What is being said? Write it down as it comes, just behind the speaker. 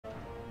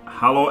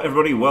Hello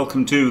everybody,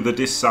 welcome to the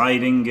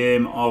deciding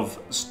game of,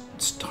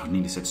 I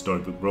nearly said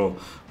Storybook Brawl,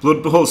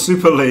 Blood Bowl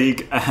Super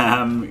League.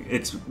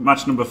 It's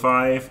match number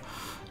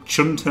 5.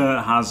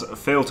 Chunter has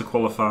failed to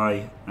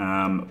qualify,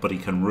 but he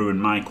can ruin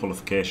my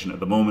qualification at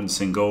the moment.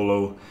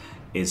 Singolo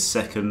is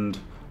second,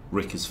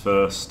 Rick is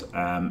first.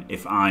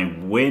 If I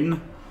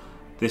win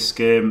this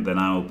game, then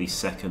I will be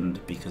second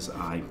because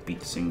I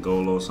beat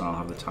Singolo, so I'll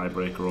have the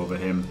tiebreaker over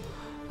him.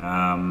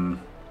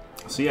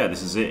 So yeah,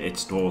 this is it.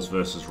 It's Dwarves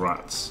versus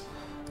Rats.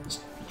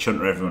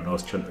 Chunter, everyone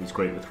knows Chunter, he's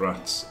great with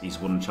rats. He's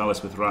won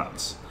Chalice with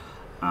rats,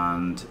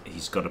 and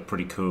he's got a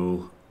pretty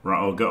cool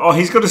rat ogre. Oh,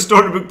 he's got a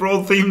Storybook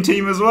Brawl theme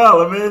team as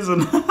well. Amazing.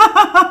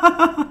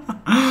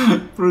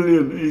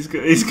 Brilliant. He's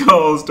got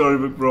all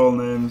Storybook Brawl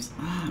names,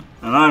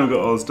 and I've got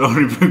all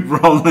Storybook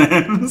Brawl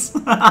names.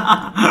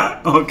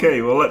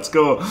 Okay, well, let's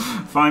go.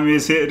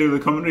 Faemir's here to do the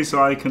commentary,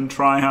 so I can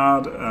try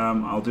hard.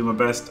 I'll do my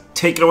best.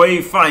 Take it away,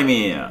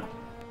 Faemir.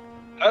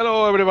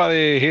 Hello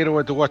everybody, here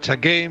we're to watch a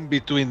game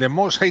between the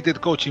most hated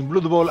coach in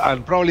Blood Bowl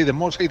and probably the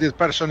most hated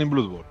person in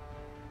Blood Bowl.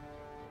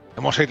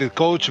 The most hated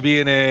coach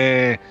being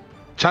a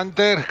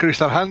Chanter,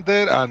 Crystal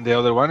Hunter, and the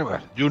other one, well,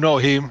 you know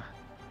him,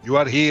 you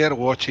are here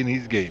watching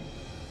his game.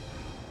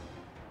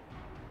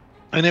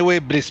 Anyway,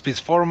 Blitzpeed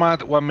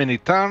format, 1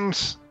 minute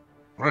turns,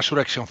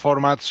 resurrection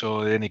format,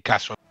 so any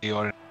casualty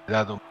or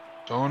that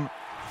on,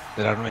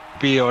 there are no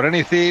MP or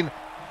anything,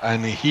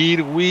 and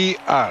here we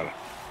are.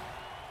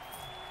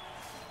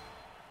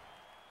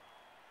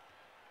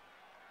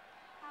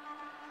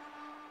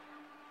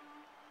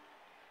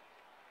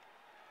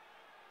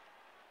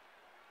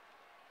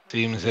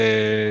 Seems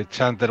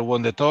Chanter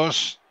won the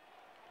toss.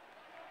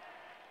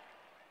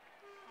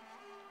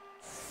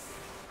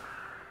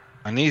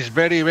 And he's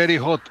very, very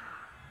hot.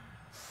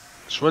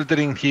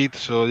 Sweltering heat,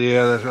 so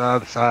yeah,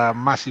 that's a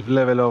massive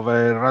level of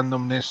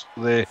randomness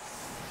to the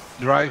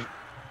drive.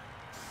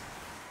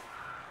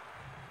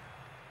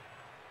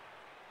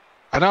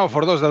 And now,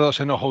 for those that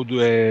doesn't know how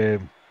to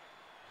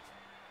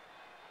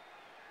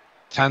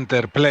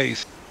Chanter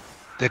plays,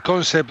 the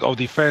concept of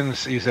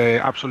defense is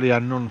absolutely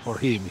unknown for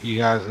him. He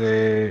has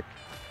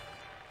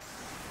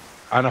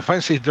an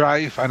offensive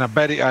drive and a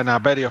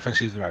very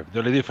offensive drive. The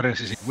only difference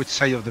is in which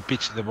side of the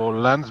pitch the ball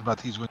lands, but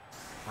he's going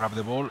to grab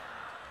the ball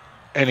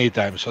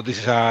anytime. So this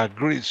is a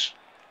great,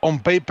 on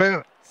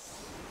paper,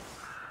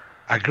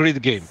 a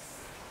great game.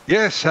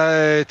 Yes,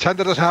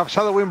 Chanter doesn't have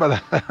shadowing,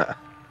 but a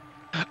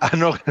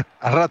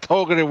rat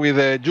ogre with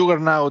a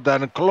juggernaut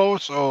and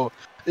claws. So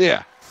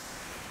yeah.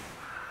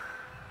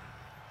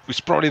 It's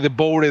probably the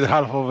bored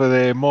half of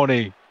the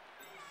money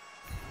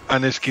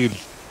and skill.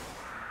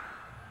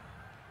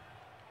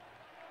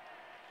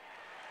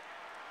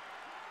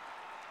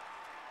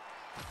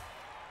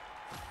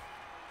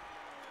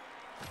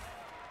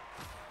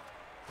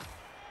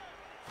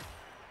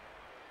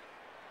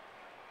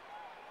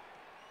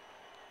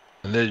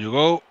 And there you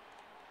go.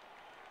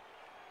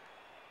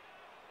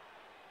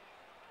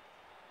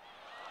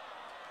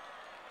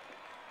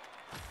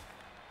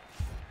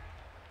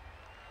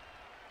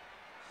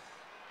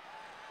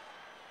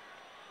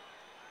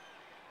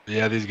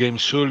 Yeah, this game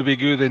should be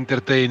good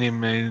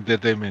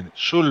entertainment.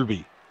 Should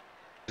be.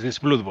 This is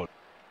Blood Bowl.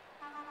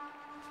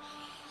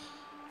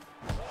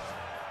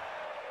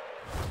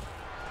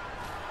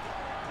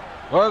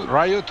 Well,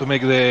 Riot, to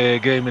make the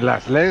game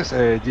last less,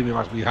 Jimmy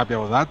must be happy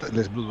about that.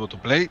 Less Blood Bowl to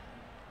play.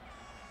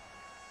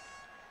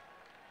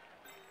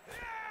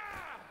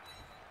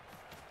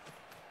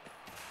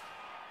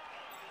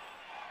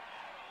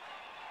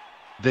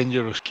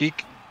 Dangerous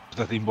kick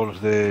that involves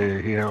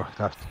the hero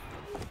that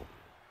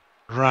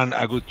run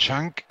a good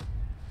chunk.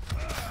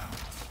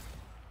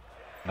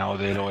 Now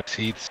the lowest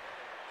hits.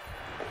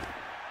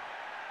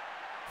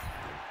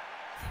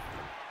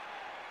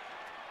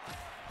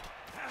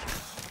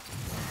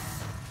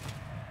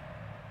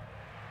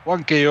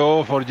 One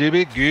KO for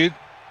GB, good.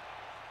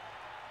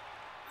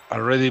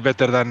 Already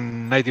better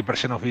than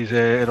 90% of his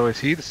LOS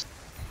hits.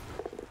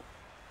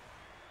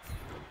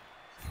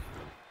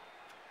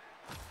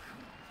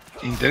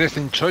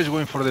 Interesting choice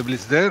going for the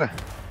blitz there.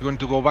 Going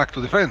to go back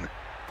to defend.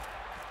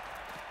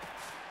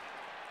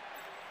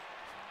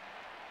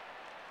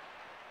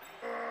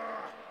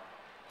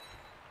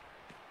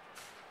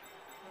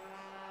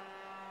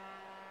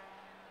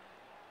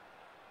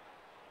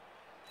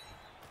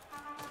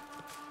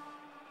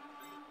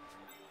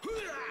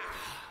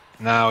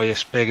 Now I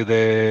expect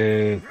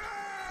the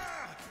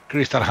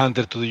Crystal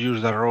Hunter to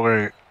use the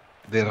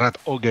Rat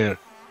Ogre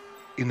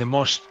in the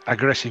most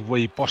aggressive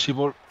way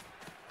possible.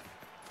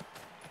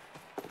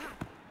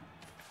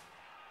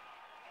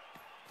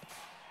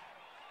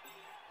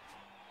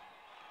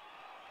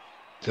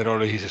 There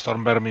always his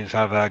Storm Vermins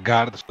are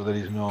guard, so there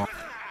is no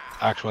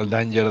actual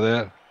danger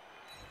there.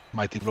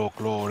 Mighty Blow,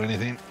 Claw or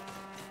anything.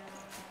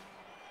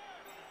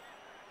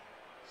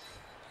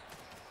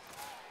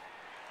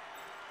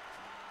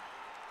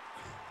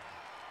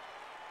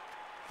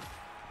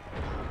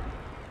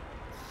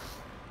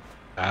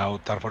 Now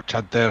turn for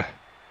Chanter.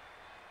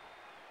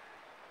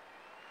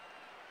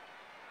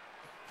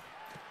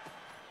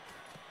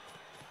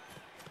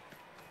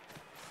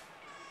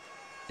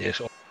 Yes,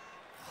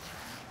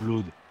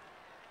 blood.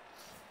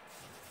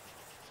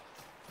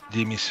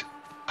 Jimmy's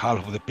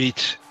half of the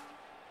pitch.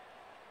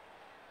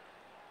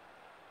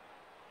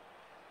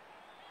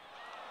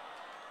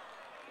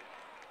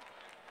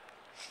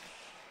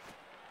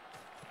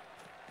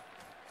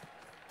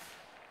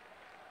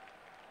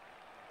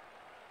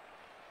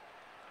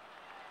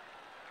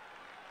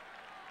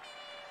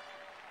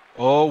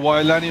 Oh,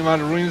 wild animal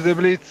ruins the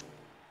blitz.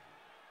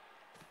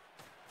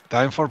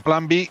 Time for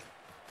plan B.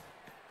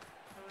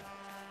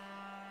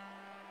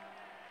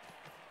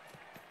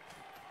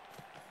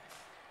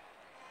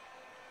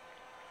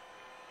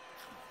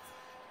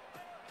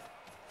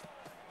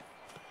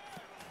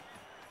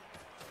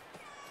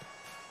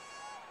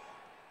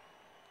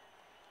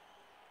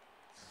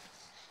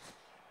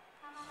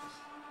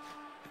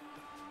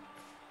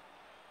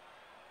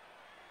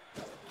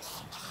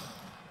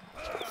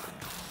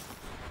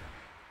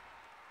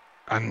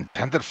 And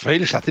Hunter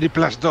fails a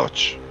 3+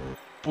 dodge.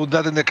 Put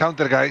that in the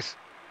counter, guys.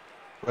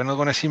 We're not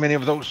going to see many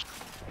of those.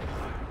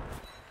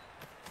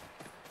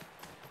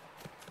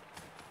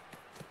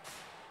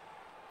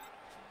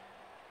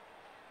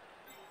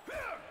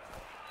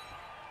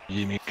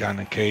 Jimmy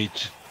can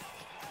cage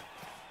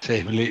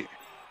safely.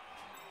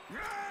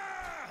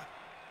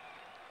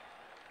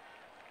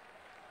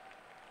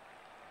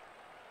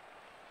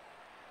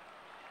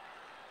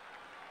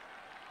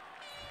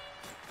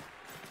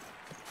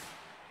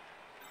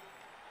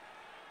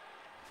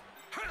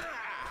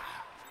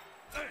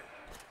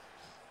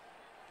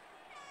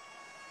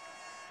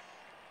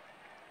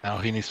 Now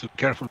he needs to be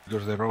careful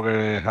because the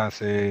rogue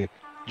has a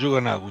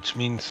juggernaut, which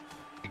means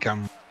he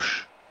can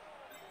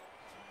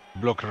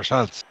block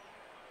results.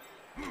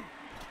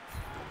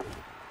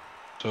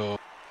 So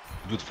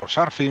good for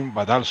surfing,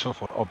 but also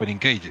for opening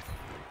cages.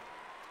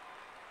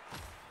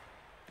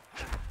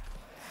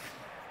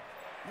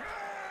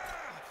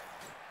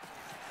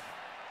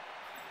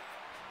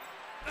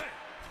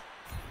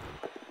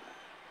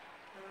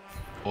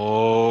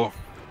 Oh,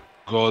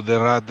 got the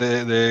rat,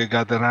 the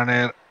gutter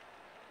runner.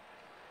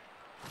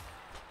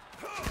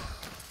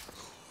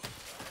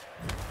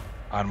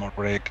 Armor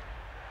break,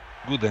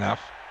 good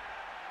enough.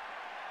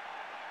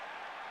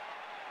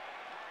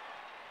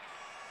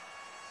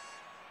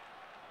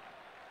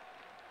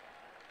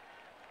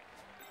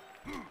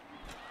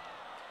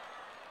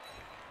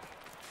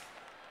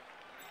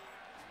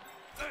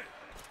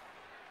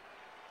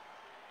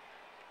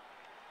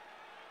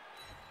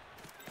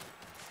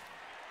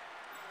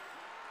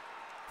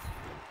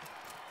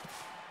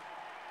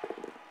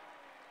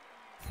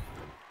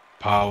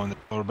 Pound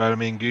for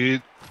Belmin,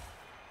 good.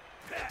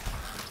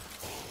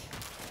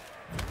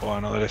 Oh,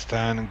 another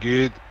stand,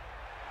 good.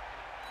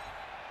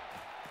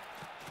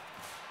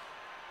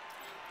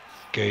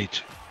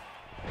 Cage.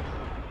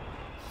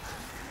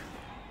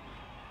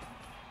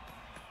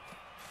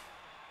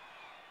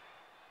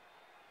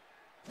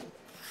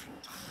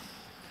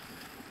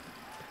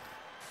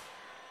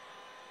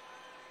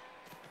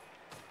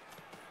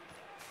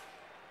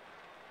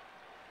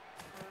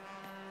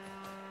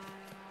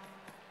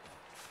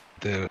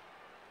 They're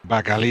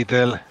back a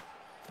little.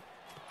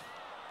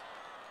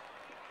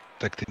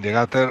 Protecting the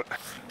gutter.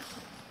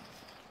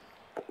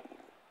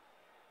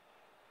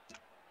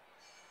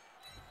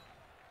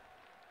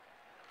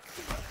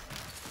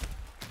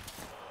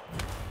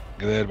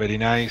 There, very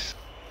nice.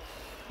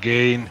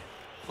 Gain.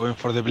 Going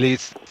for the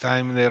blitz.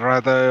 Time the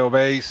rat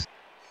obeys.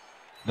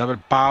 Double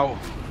pow.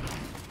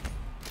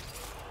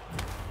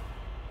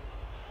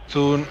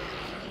 Soon.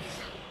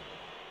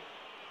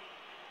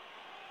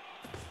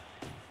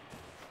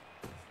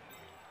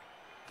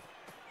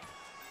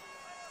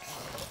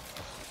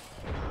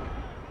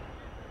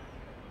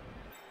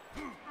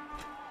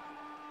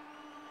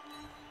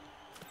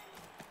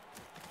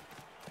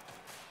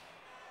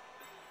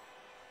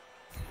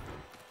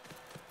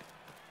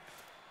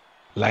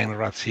 Line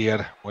rats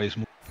here. Why is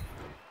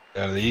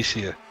they're the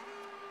easier.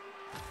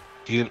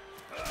 Kill.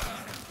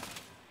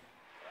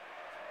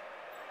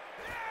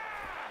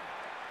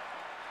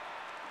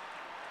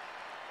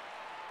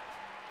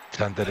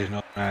 Hunter is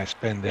not gonna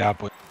spend the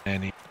up with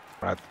any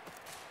rat.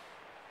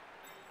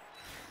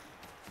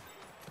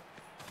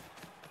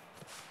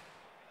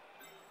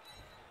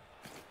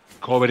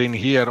 Covering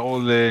here all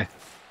the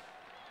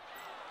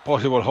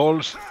possible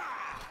holes.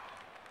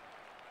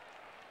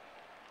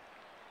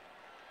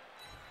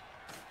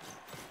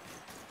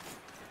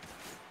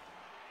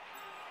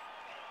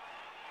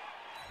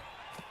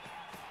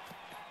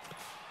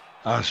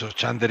 Also,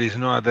 Chandler is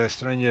not a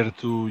stranger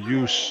to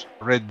use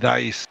red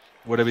dice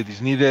wherever it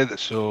is needed,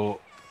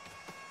 so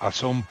at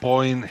some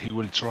point he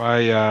will try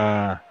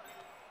a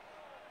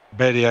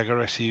very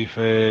aggressive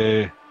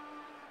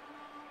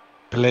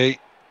play.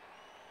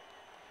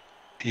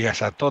 He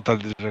has a total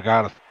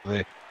disregard for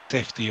the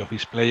safety of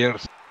his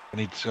players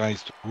and he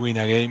tries to win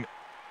a game,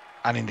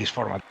 and in this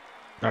format,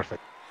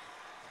 perfect.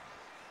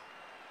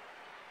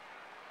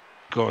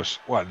 Because,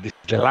 well, this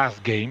is the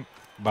last game,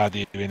 but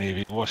even if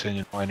it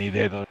wasn't any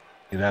dead or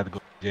that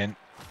good again.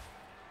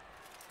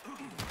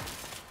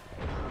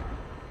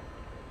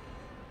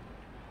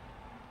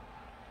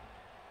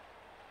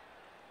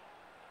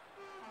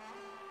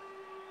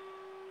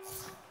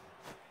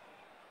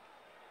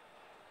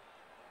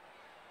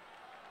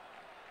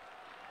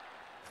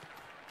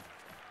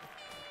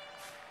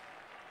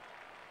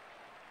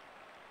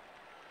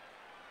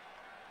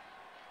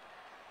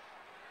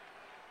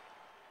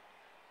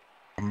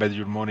 bet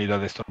your money that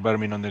the Storm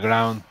Vermin on the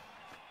ground.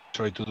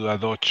 Try to do a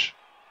dodge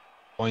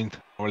point,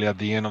 probably at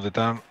the end of the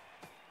turn.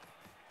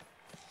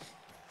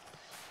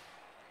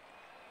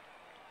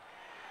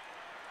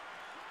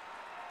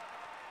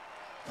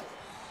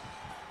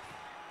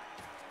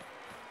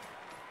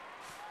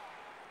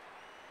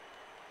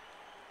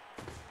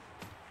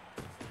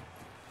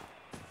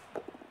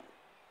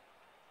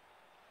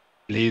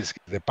 Please,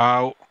 the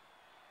POW.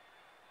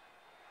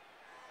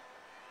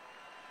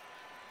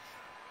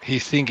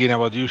 He's thinking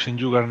about using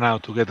Jugger now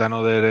to get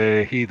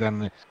another hit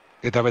and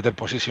get a better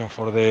position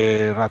for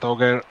the Rat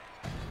Ogre.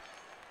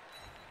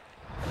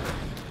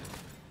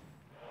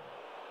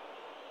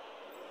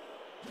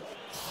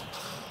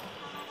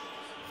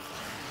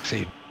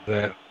 See,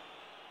 there,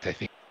 I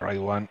think the right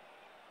one.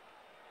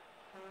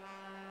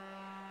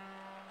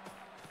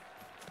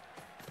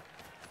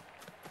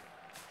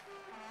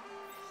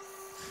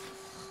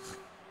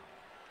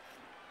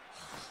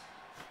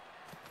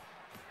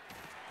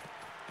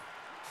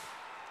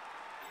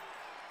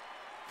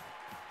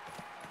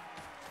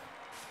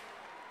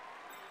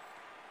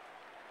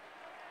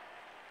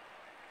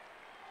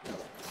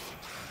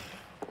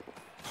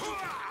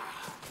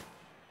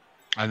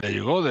 And there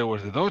you go, there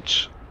was the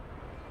dodge.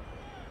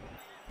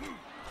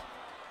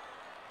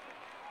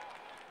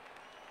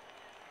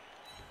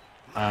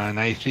 And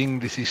I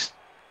think this is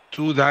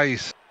 2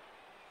 dice.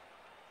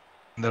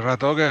 The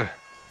Rat Ogre.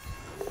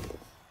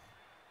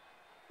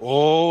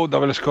 Oh,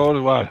 double score.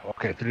 Well,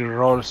 okay, 3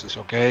 rolls is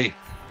okay.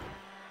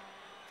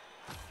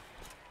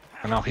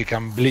 And now he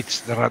can blitz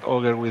the Rat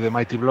Ogre with a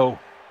mighty blow.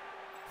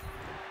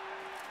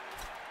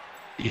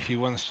 If he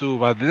wants to,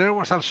 but there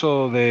was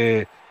also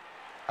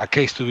a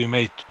case to be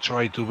made to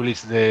try to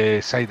blitz the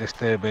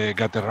sidestep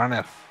Gutter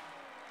Runner.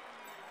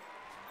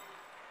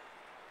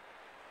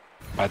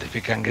 But if he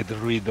can get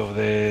rid of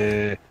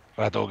the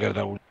Rat Ogre,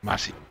 that would be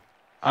massive.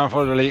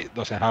 Unfortunately, it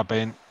doesn't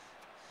happen.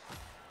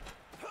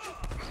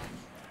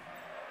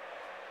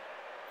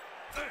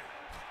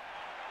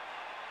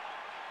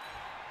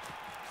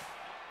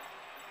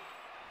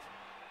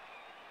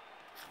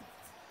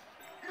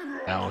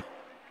 Now,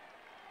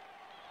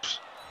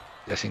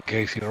 just in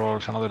case he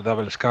rolls another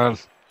double skull.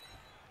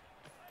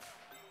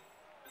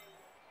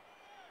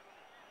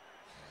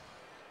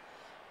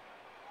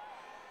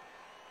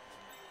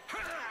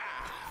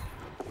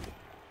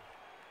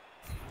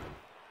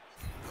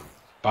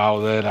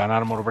 Powder and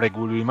armor break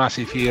will be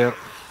massive here.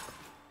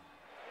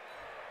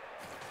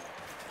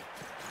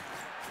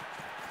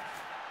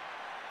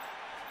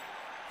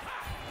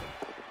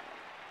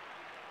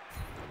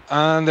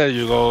 And there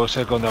you go,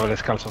 second double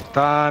skulls of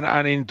Tan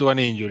and into an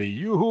injury.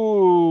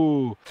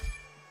 Yoo-hoo!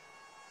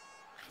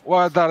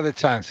 What are the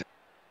chances?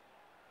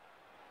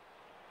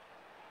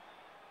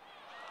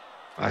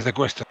 That's the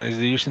question. Is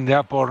he using the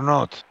up or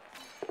not?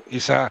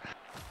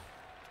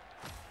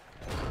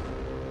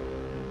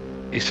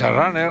 It's a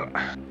runner,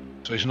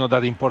 so it's not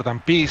that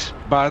important piece,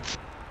 but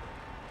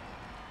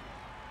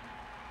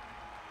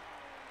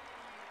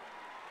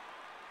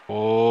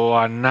oh,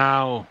 and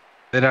now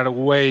there are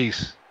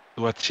ways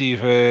to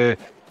achieve a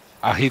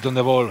hit on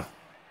the ball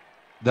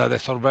that the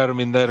Storm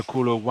Vermin there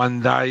could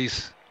 1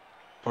 dice,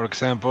 for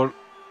example.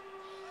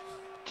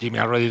 Jimmy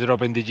already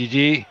dropping the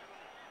GG.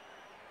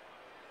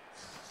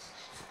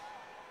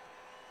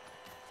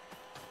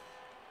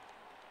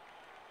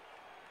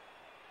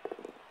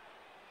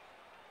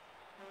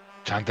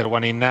 Chanter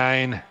 1 in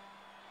 9.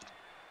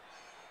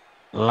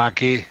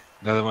 Lucky.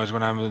 The other one is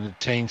going to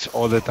change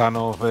all the turn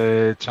of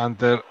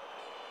Chanter.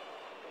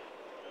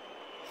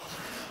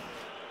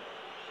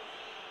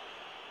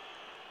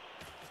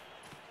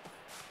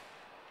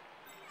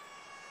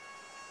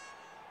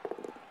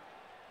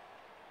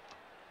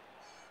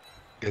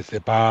 Gets the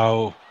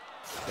POW.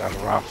 That's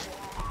rough.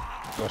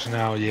 Because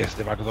now, yes,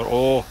 the back door.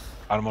 Oh,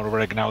 armor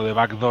break now. The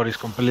back door is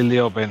completely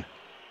open.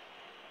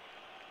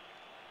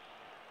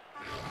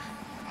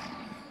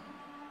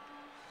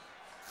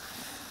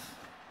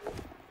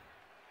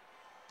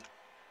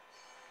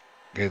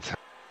 Gets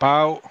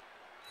POW.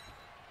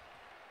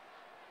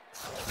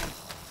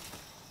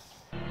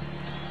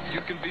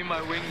 You can be my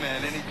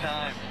wingman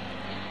anytime.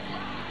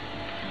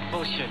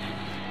 Bullshit.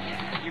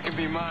 You can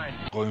be mine.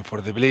 Going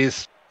for the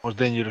Bliss. Most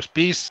dangerous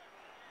piece.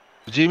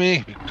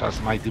 Jimmy, because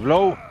mighty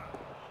blow.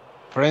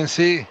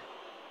 Frenzy.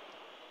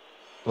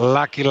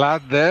 Lucky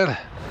lad there.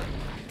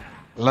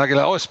 Lucky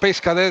lad. Oh, Space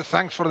Cadet,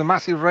 thanks for the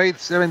massive raid.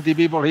 70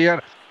 people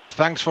here.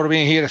 Thanks for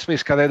being here,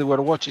 Space Cadet.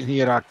 We're watching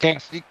here a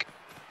classic.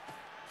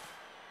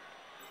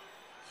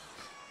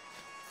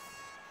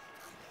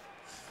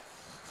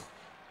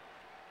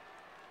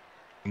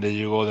 And there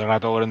you go, the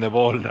Rat Ogre in the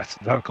ball.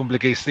 That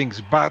complicates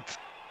things, but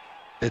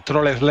the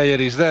Troll Slayer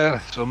is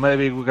there, so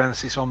maybe we can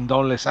see some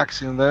dauntless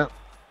action there.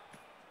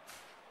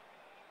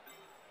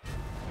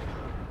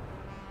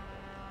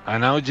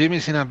 And now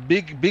Jimmy's in a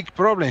big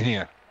problem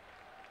here.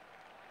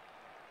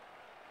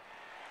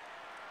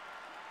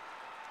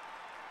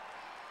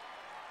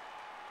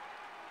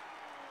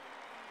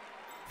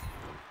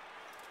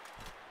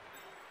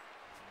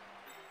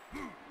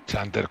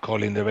 Chanter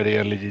calling the very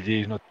early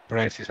GG is not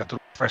pressed, he's a true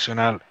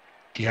professional.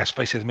 He has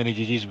faced many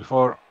GGs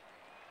before.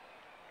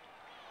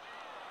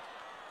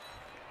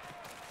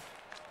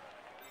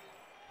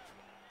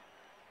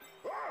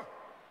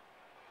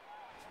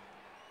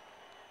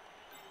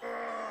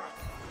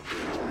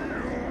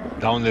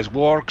 Downless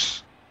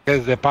works.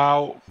 Gets the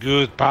POW.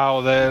 Good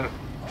POW there.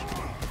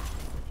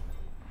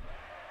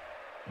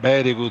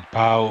 Very good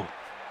POW.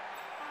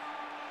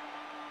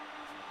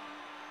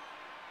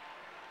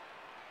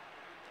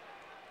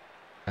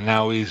 And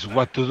now is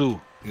what to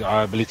do. You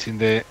are blitzing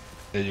the.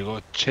 There you go.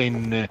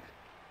 Chain.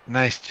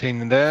 Nice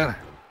chain there.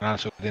 And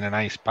also within a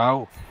nice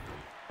POW.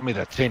 I mean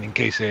that chain in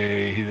case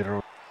he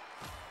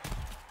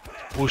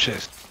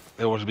pushes.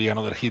 There will be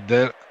another hit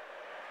there.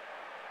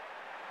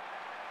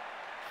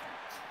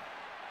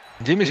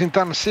 Jimmy's in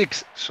turn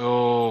 6,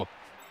 so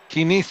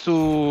he needs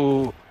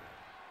to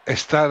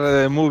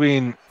start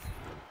moving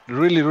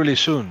really, really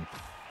soon.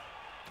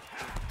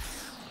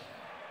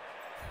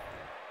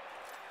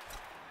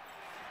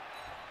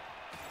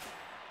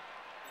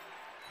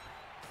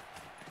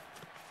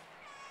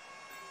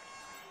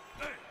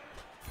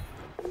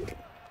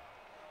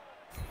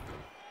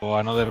 So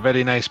another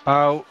very nice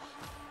POW.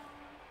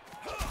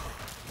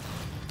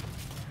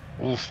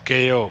 Oof,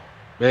 KO.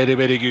 Very,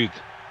 very good.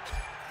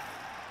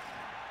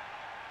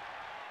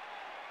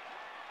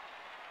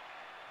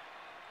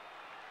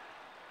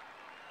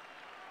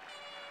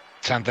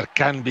 Sander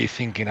can be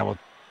thinking about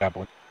that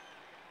one.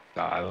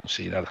 I don't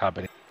see that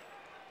happening.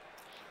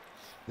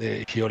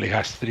 He only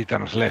has 3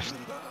 turns left.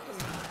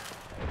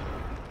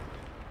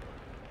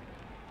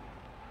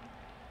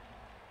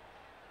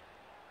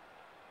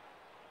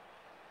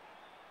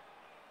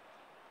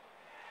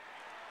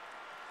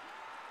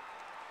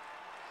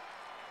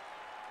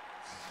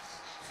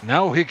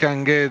 Now he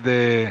can get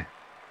the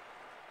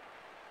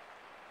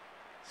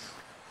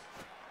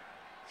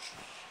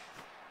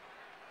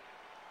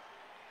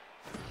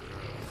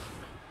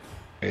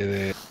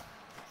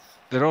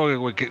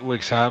rogue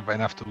wakes up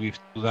enough to give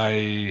to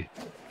die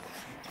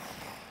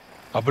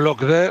a block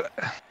there.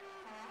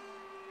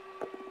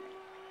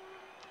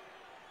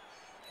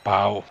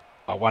 Pow.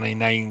 A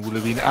 189 would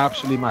have been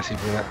absolutely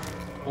massive there.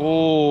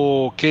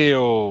 Oh,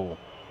 KO.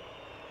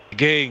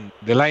 Again,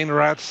 the line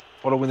rats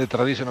following the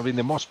tradition of being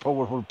the most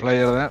powerful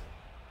player there.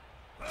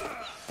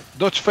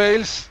 Dodge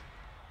fails.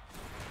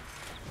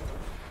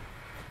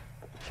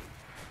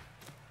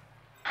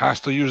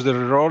 Has to use the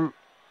reroll.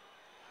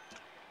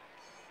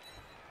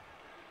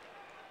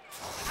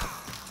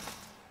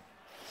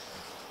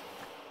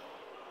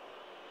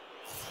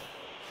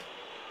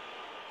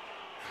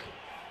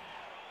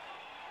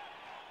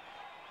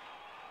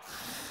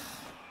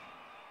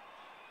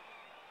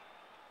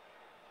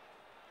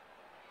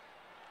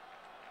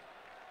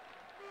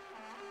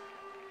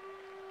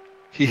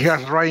 He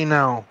has right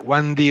now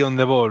 1D on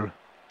the ball.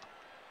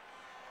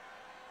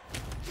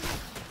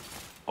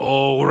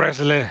 Oh,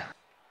 wrestler.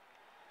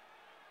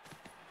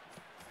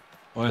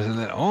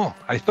 Oh,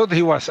 I thought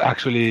he was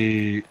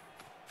actually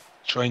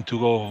trying to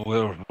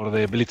go for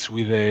the blitz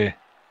with the.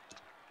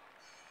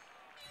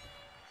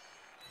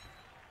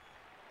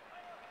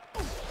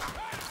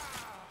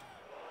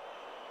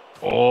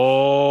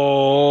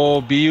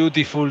 Oh,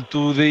 beautiful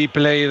 2D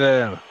play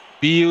there.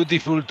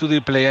 Beautiful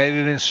 2D play. I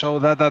didn't show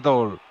that at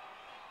all.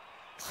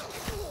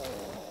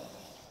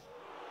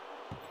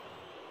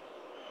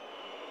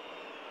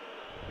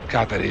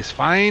 Cutter is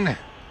fine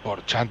for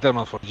Chanter,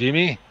 not for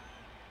Jimmy.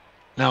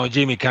 Now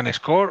Jimmy can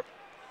score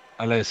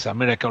unless a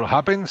miracle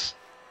happens.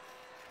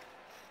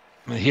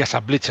 I mean, he has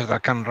a blitzer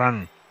that can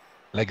run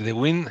like the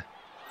wind.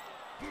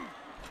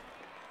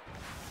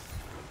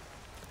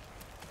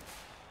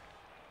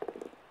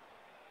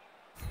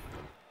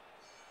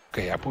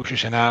 Okay, a push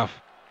is enough.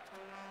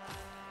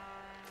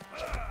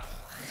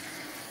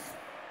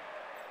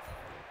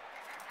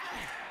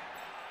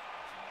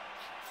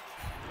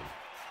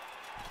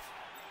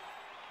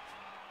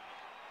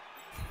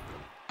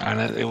 And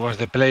it was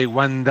the play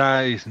 1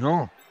 dice,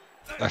 no?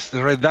 That's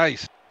the red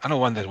dice. I know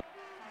 1 dice.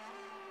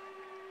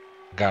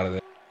 Got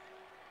it.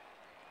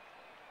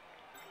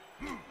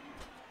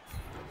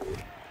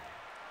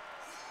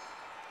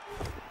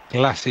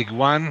 Classic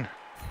 1.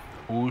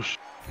 Push.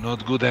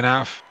 Not good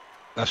enough.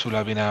 That should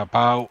have been a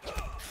POW.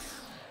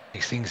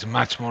 Makes things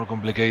much more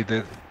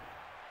complicated.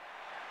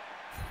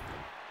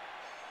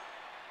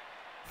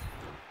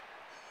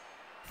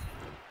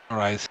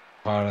 Alright,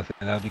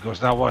 because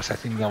that was, I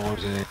think that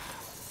was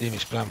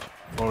Jimmy's plan for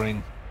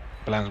scoring.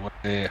 Plans with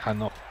the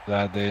handoff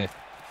that the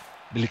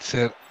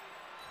blitzer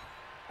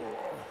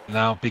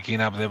now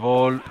picking up the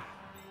ball.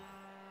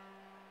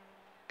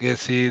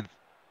 Gets it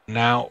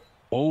now.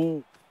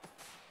 Oh.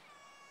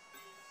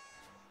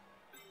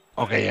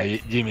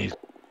 Okay, Jimmy.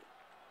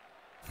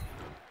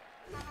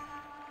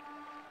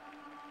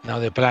 Now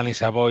the plan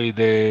is avoid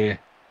the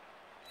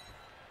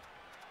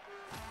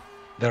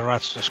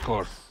rats to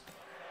score.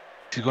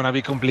 It's gonna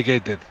be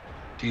complicated.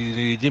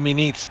 Jimmy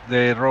needs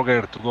the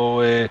Roger to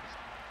go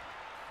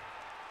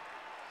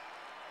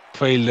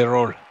fail the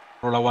roll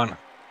a 1.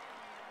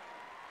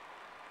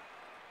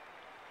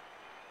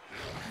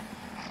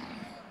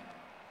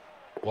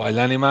 Wild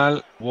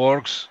animal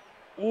works.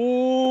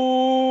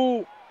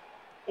 Ooh!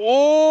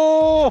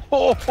 Oh!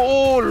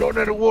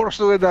 Loner works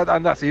with that,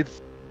 and that's it.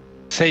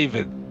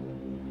 Saved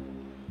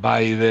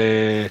by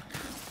the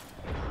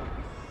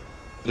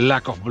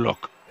lack of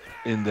block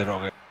in the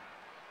rogue.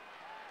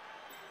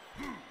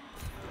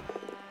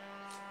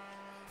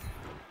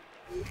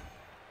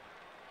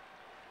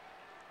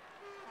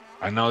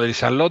 And now there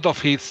is a lot of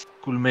hits,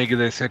 could make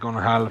the second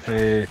half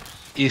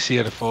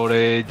easier for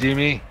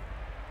Jimmy.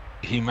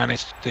 He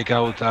managed to take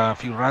out a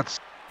few rats,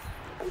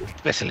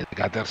 especially the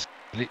gutters.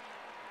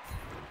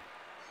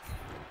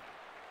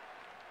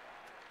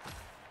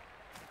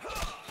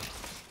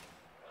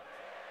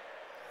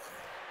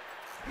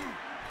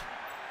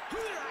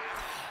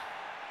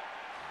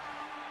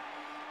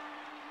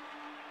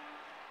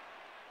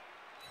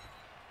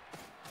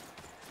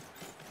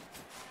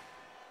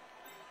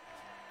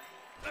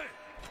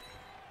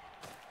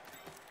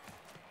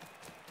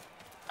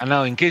 And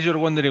now, in case you're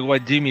wondering why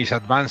Jimmy is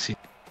advancing,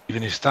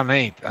 even his turn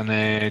 8,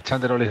 and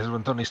Chanter only has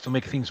one turn, is to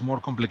make things more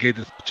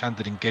complicated for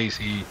Chanter in case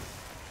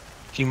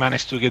he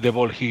managed to get the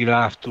ball. He'll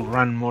have to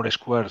run more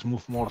squares,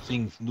 move more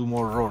things, do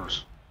more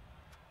rolls.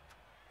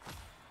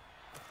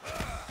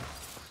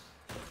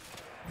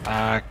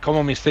 A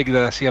common mistake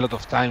that I see a lot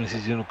of times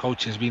is,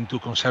 coaches being too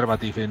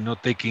conservative and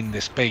not taking the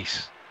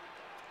space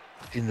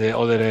in the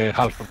other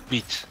half of the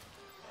pitch.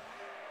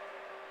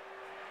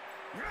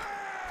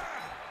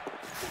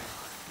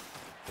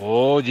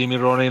 Oh, Jimmy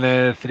running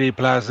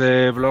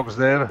 3+ blocks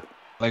there,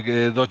 like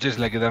dodges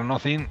like they're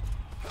nothing.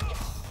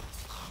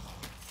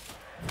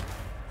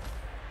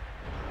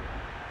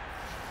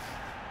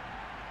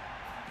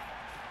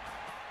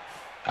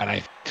 And I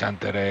think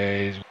Chanter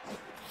is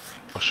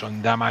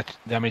some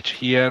damage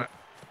here.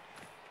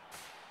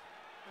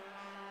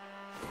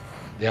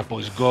 The Apo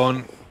is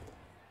gone.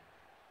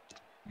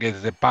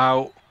 Gets the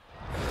POW.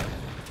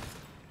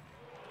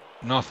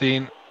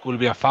 Nothing. Could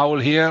be a foul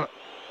here.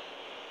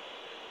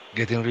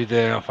 Getting rid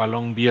of a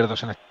long beard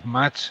doesn't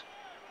match.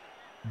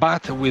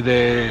 But with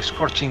a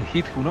scorching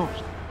hit, who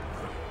knows?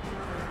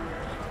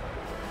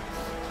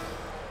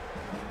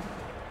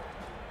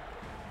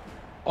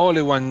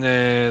 Only one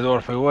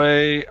dwarf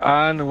away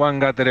and one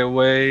gutter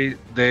away.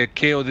 The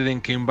KO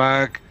didn't come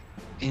back.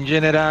 In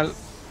general,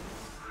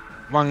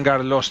 one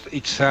guard lost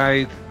each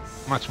side.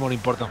 Much more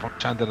important for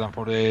Chanter than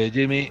for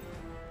Jimmy.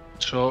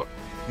 So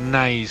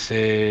nice,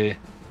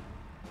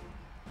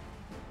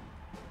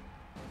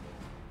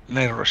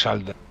 nice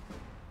result.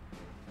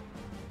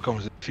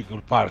 Comes the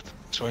difficult part.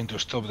 Trying to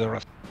stop the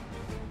rest.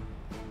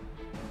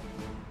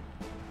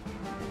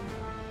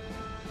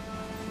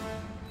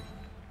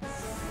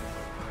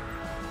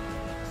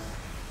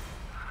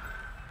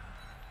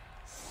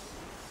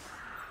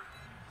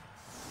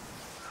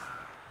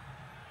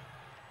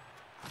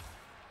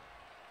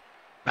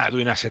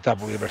 Doing a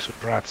setup with versus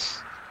rats.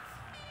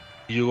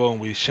 You go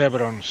with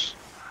chevrons,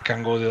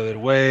 can go the other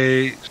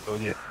way. So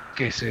yeah,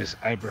 cases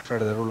I prefer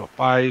the rule of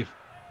 5.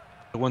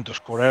 They want to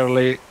score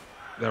early,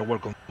 they're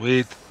welcome to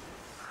it.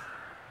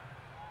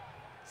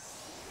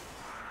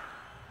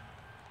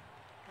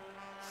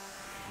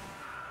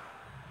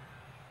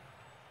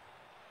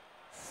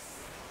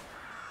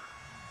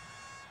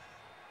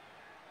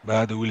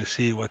 But we'll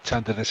see what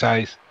Chanter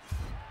decides.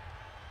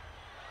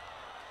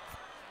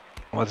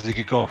 What's the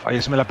kickoff? I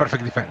smell a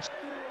perfect defense.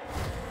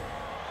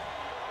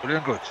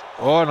 Brilliant, coach.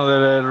 Oh,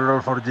 another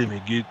roll for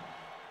Jimmy. Good.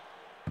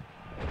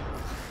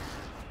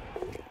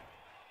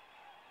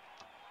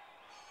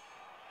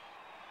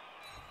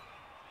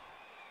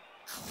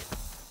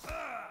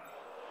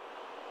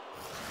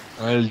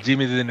 Well,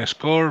 Jimmy didn't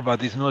score,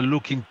 but it's not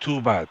looking too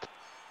bad.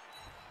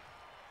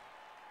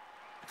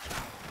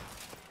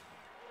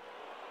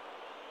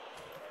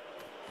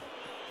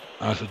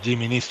 Also,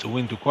 Jimmy needs to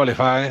win to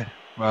qualify.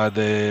 But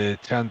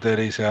Chanter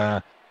is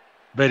a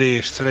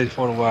very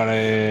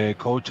straightforward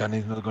coach, and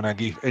he's not going to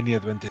give any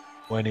advantage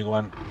to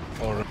anyone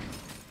or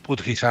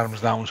put his arms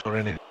down or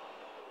anything.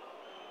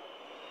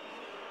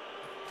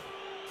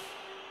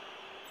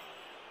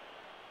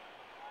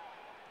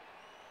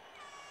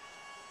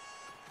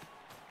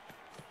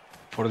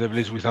 For the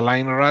Blitz with a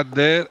line rat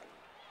there.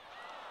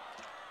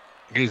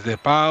 Gets the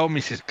POW,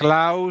 Mrs.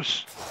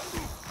 Klaus.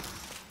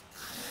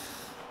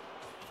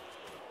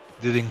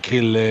 Didn't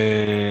kill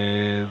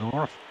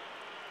Dwarf.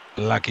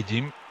 Lucky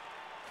Jim.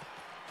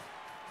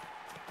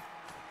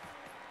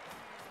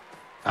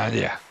 And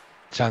yeah,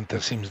 Chanter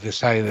seems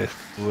decided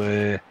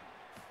to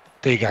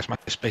take as much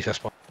space as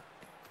possible.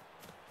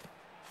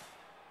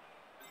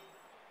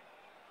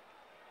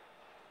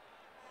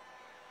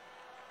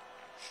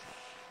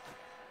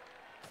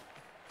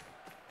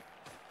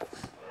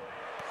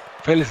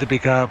 Fails the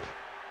pickup.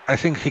 I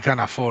think he can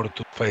afford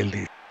to fail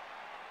this.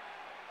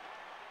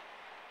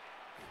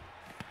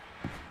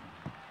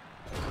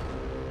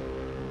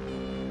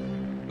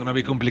 Gonna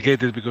be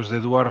complicated because the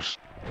dwarves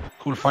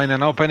could find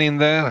an opening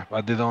there,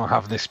 but they don't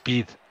have the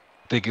speed to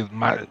take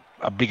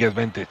a big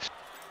advantage.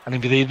 And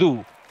if they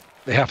do,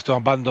 they have to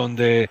abandon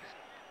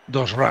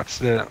those rats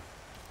there,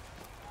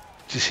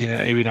 which is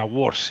in even a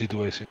worse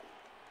situation.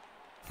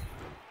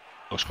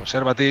 So most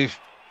conservative.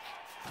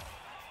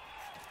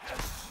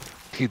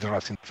 Hit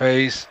rats in the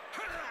face.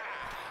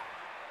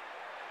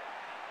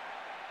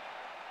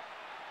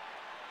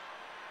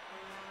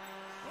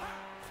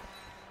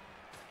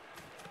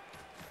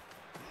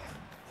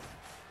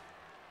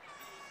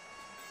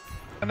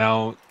 And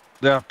now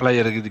there are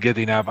players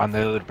getting up and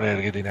the other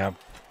player getting up.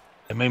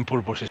 The main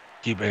purpose is to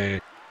keep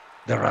the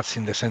rats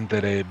in the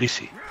center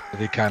busy, so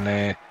they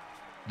can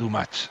do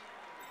much.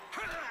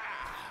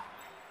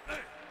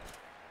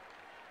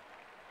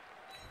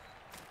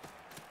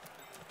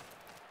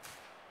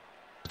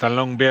 A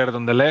long beard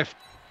on the left.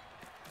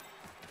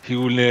 He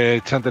will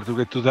Chanter to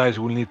get 2 dice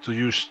will need to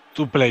use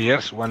 2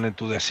 players, one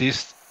to the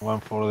assist, one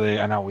for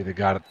the now with the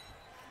guard.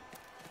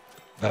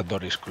 That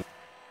door is closed.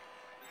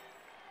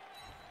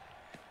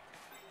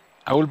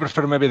 I would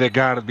prefer maybe the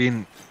guard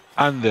being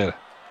under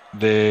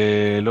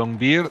the long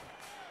beard,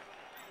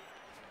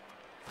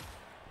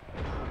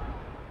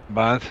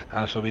 but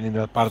also being in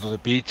that part of the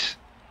pitch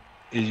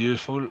is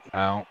useful.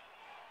 Now,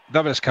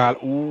 double skull.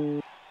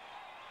 Ooh,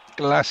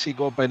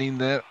 classic opening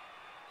there.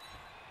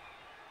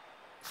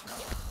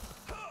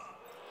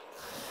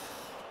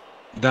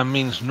 That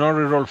means no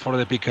reroll for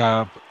the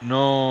pickup,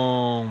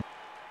 no.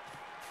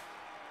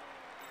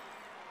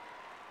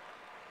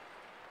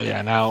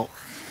 Yeah, now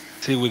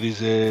see with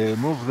his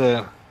move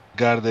there,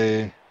 guard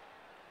the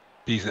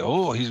piece.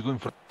 Oh, he's going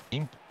for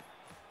imp.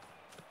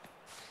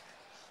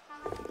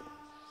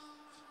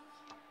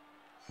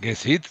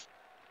 Guess it.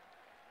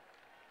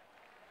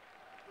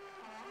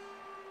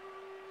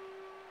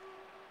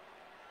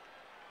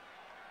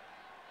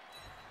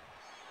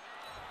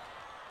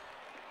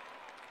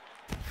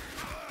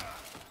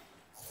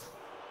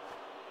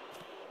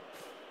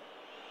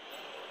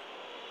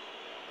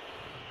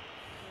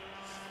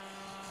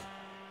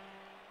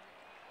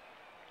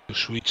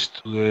 Switch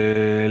to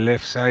the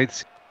left side,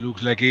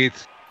 looks like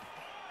it.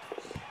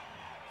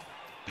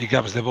 Pick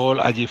up the ball,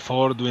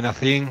 AG4 doing a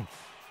thing.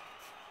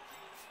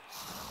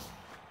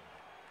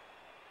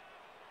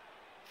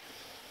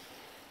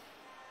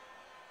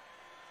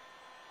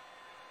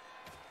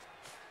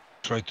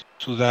 Try to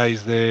 2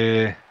 dice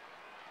the...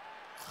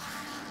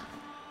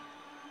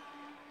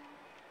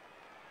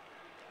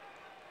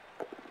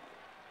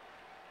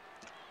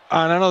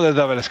 And another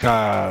double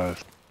skull.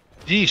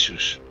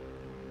 Jesus.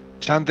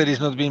 Chanter is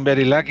not being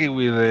very lucky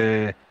with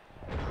the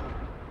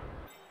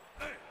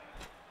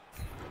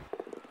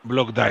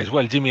block dice.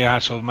 Well, Jimmy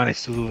also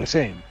managed to do the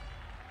same.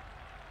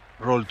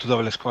 Roll 2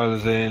 double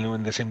skulls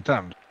in the same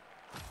time.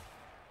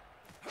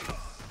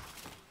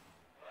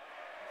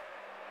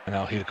 And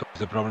now here comes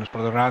the problems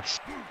for the rats.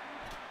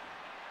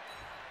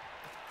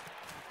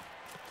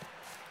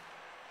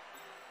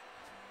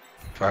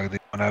 In fact,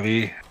 it's gonna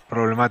be a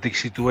problematic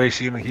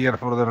situation here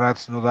for the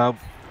rats, no doubt.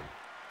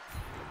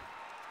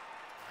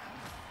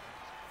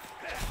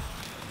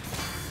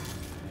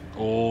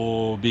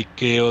 Oh, big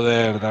KO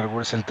there, that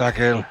wrestle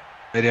tackle.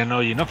 Very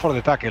annoying, not for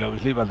the tackle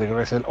obviously, but the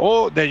wrestle.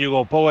 Oh, there you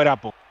go, power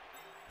up.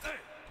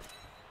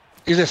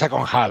 It's the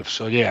second half,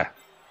 so yeah.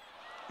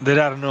 There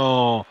are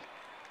no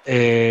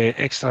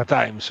extra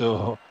time,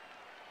 so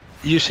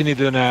using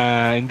it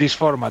in this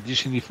format,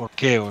 using it for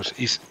chaos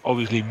is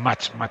obviously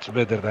much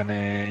better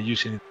than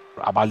using it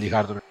for a badly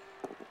harder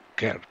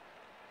care.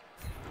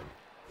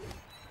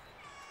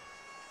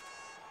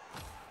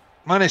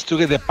 Managed to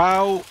get the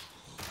POW.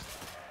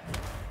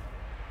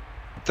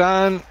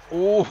 Done.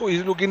 Oh,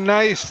 he's looking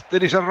nice.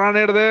 There is a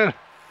runner there.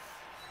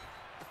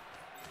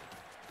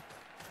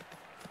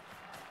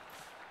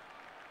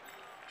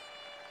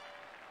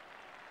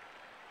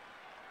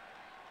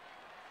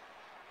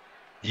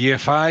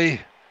 GFI.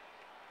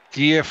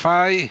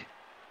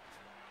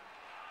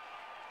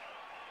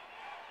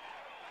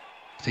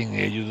 I think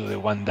you do the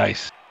 1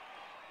 dice.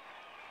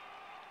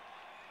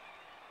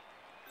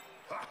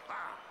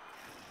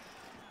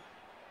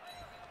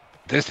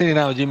 Destiny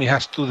now, Jimmy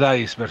has 2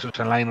 dice versus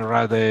a line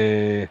rat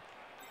in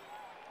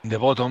the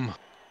bottom.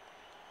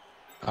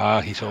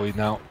 Ah, he saw it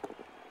now.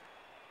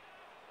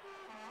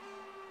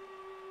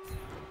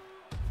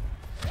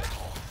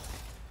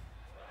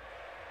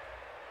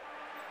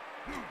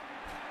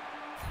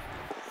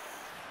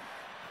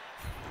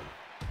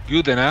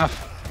 Good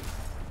enough.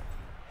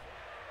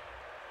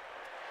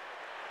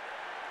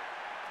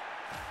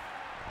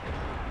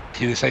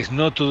 He decides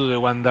not to do the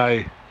 1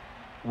 die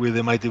with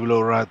the Mighty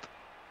Blow rat.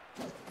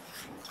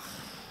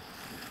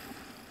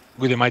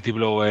 With the Mighty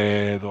Blow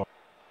door.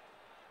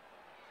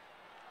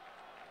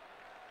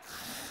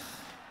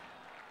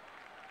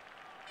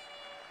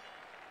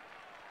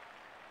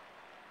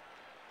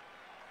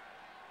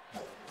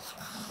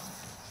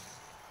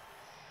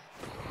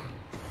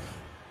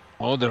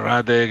 Oh, the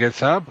rat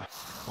gets up.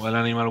 Well,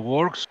 animal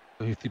works.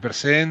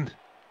 50%.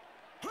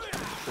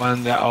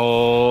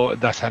 Oh,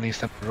 that's an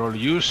instant roll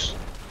use.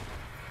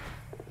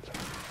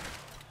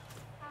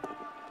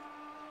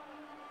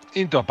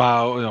 Into a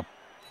POW.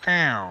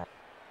 Pow.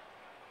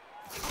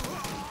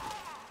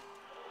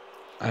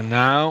 And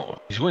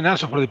now he's going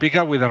also for the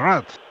pickup with a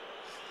rat.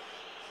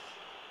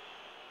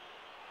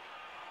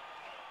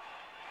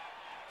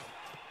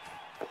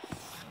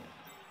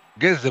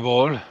 Gets the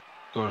ball,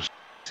 because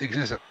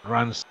sixes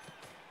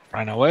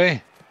ran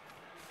away.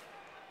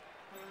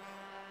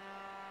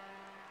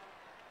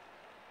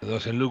 It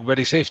doesn't look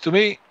very safe to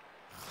me.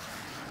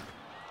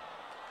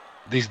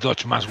 This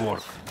dodge must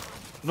work.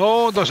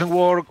 No, doesn't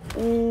work.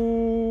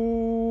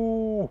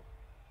 Ooh.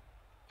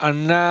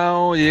 And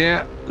now,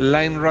 yeah,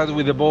 line rat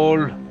with the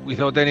ball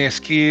without any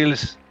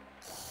skills.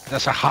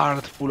 That's a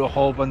heart full of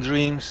hope and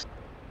dreams.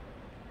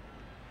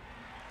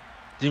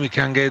 Jimmy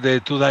can get the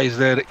 2 dice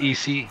there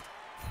easy.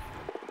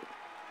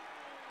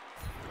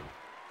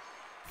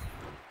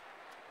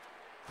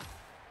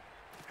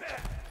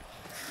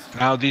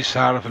 Now this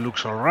half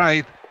looks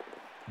alright,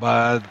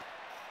 but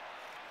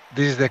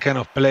this is the kind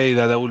of play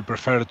that I would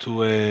prefer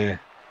to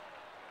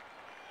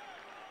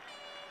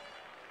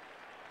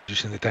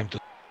using the time to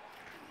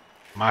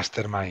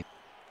mastermind.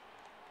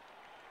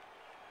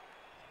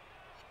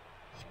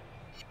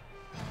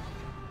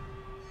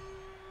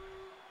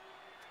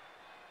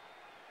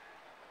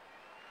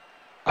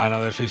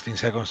 Another 15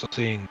 seconds to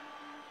think.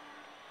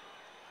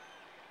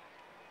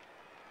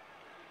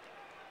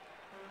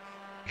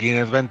 Gain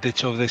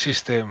advantage of the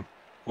system.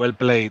 Well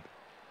played.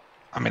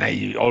 I mean,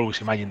 I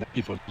always imagine that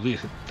people do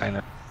this.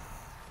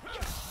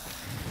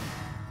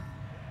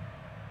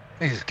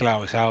 This is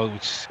Klaus out,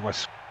 which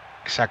was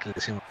exactly the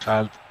same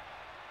result.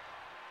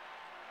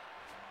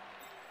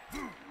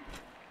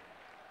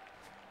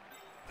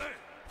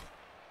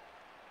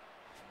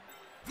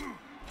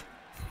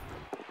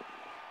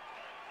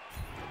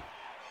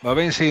 But I've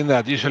been saying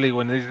that usually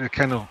when there's a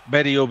kind of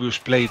very obvious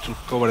play to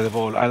cover the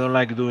ball, I don't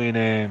like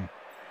doing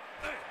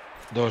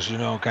those, you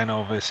know, kind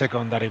of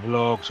secondary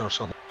blocks or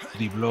something,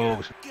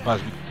 blocks.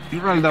 But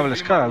you roll double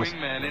skulls,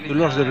 you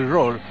lost the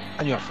reroll,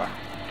 and you're fine.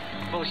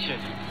 Bullshit.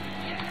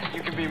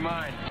 You can be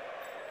mine.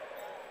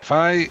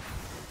 Fi,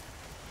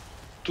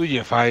 2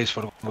 G5s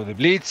for with the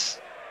blitz.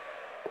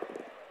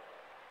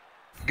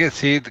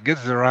 Gets it,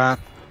 gets the rat,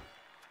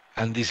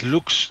 and this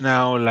looks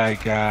now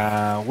like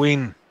a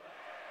win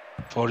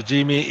for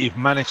Jimmy if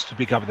managed to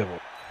pick up the ball.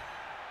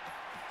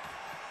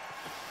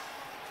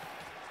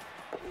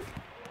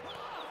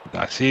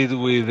 That's it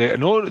with the,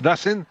 no, it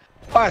doesn't.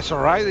 Oh, it's all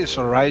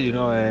right, you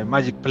know,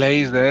 magic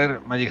plays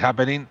there, magic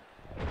happening.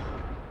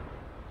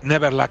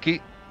 Never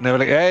lucky, never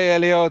like, hey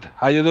Elliot,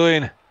 how you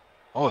doing?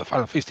 Oh, the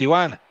final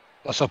 51.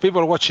 Lots of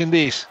people watching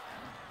this.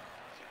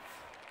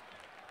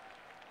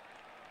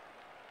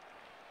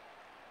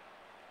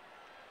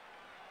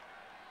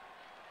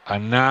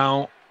 And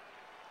now,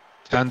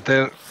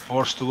 Hunter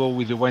forced to go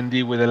with the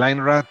Wendy with the line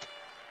rat.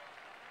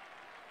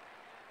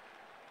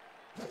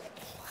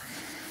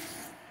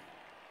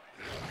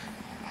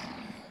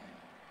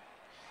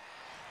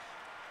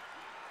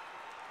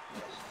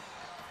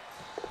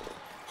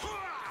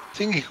 I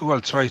think he will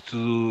try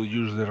to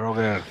use the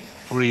Roger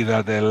free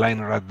that the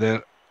line rat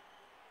there.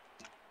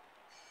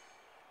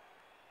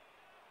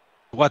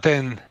 What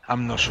end?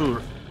 I'm not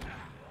sure.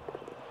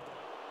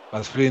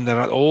 But freeing the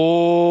rat.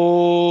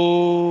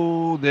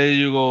 Oh, there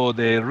you go.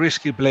 The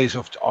risky place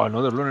of. Oh,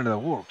 another learner that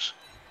works.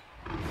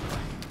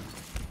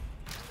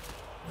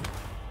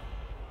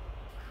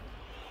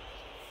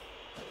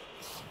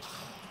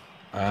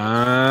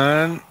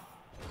 And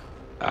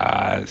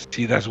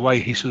see, that's why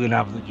he shouldn't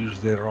have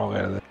used the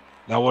Roger.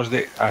 That was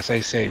the, as I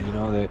said, you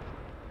know, that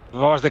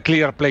was the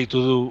clear play to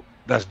do.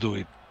 Let's do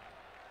it.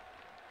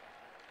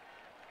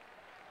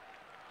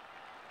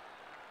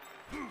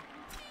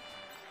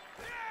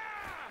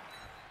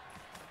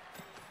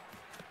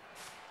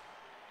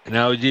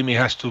 Now Jimmy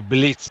has to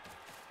blitz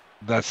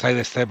that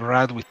side step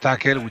rat with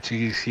tackle, which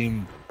is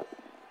him.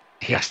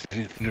 He has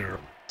to clear.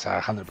 It's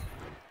 100.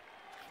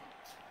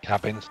 It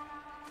happens.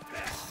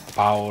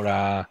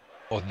 Power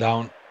both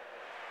down.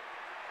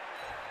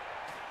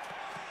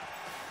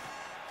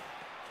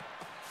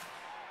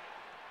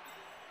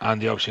 And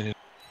the option is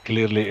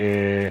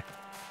clearly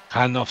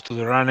hand off to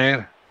the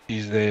runner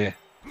is the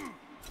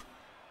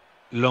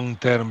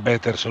long-term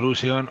better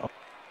solution.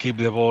 Keep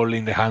the ball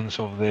in the hands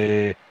of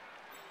the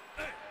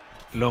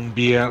long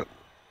beard.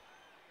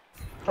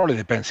 Probably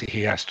depends if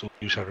he has to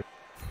use a.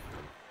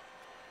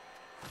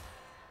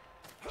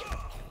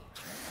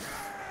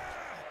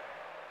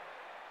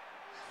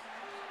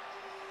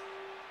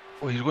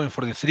 Oh, he's going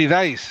for the 3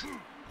 dice.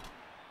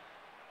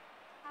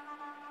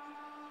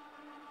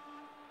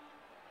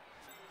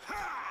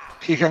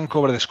 He can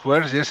cover the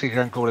squares. Yes, he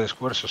can cover the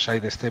squares. So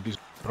side step is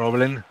a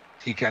problem.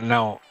 He can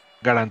now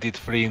guaranteed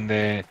free in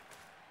the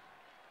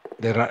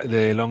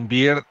long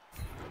beard.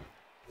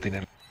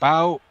 Tiene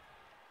Pau.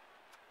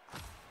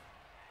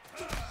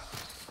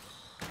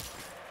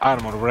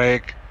 Armor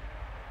break.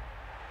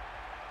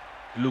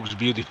 Looks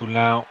beautiful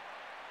now.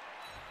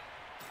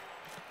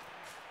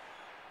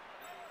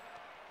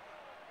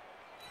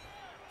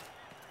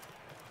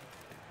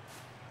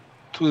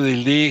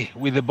 Tweedledee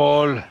with the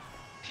ball.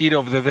 Hero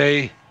of the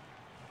day.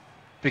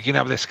 Picking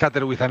up the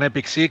scatter with an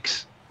epic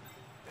 6.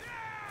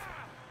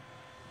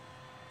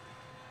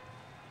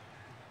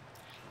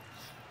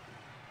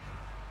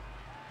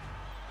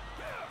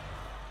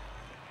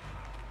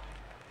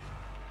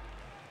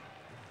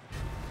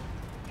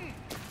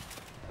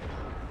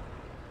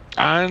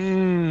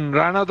 And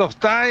ran out of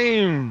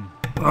time.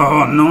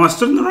 Oh no, I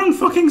stood in the wrong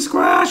fucking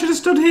square. I should have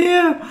stood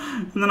here.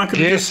 And then I could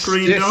have just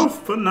screamed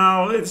off, but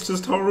now it's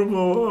just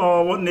horrible.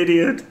 Oh, what an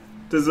idiot.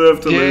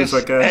 Deserved to lose,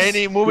 I guess.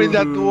 Any moving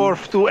that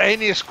dwarf to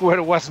any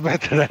square was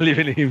better than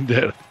leaving him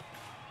there.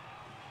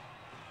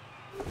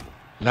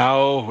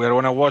 Now we're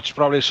gonna watch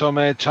probably some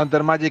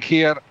Chanter magic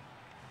here.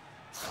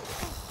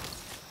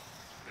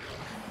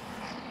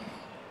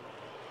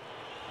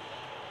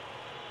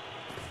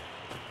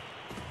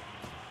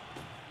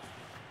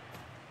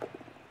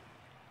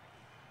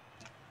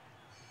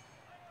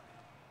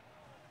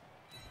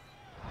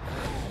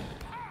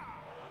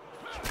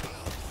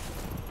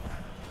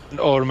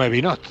 Or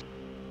maybe not.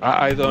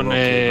 I don't.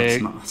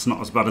 It's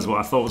not as bad as what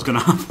I thought was going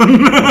to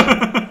happen.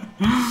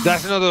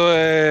 That's not.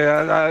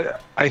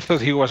 I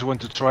thought he was going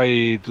to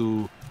try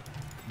to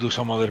do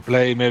some other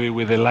play, maybe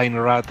with the line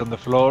rat on the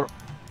floor.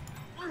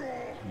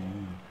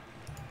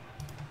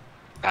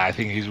 I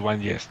think he's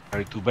one, yes.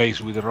 Try to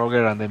base with the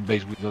Roger and then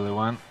base with the other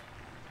one.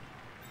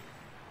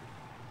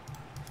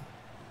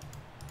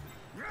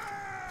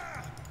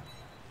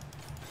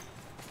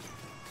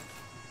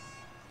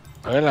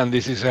 Well, and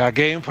this is a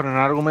game for an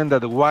argument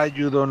that why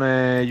you don't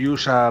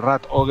use a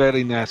rat ogre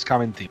in a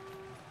Skaven team.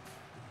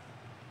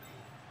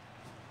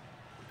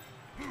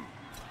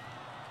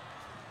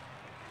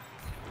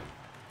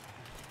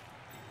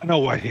 I know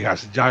why he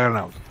has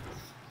Juggernaut.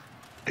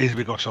 It's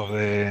because of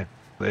the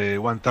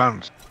one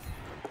turns.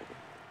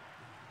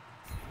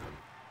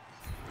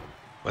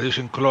 But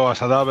using Claw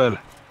as a double,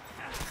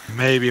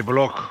 maybe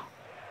block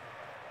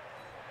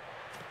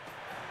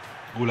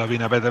would have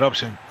been a better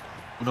option.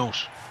 Who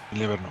knows? You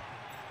never know.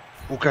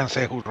 Who can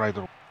say who's right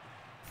or wrong?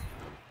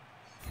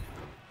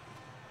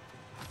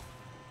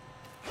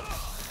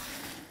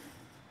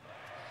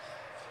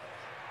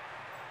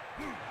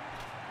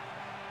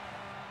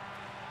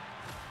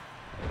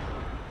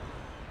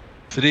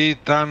 Three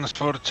turns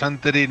for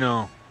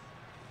Chanterino.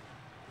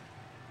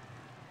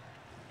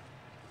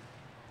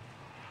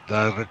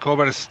 That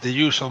recovers the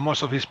use of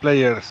most of his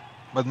players,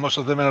 but most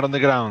of them are on the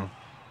ground.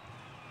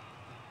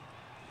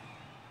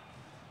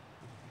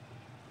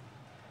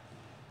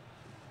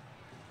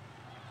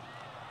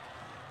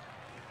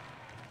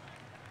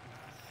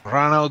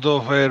 Run out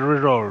of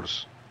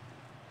rerolls.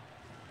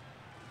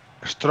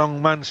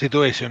 Strong man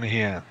situation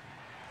here.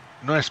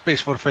 No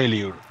space for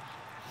failure.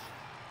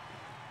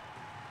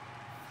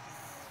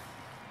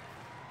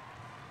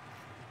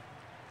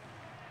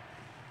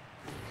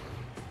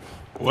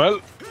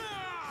 Well,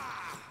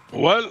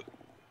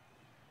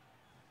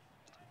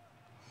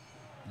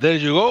 there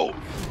you go.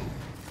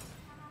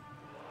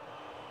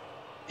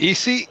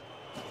 Easy,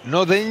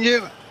 no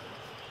danger.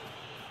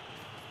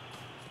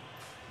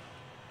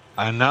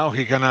 And now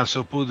he can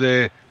also put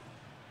the,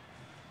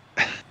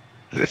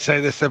 let's say,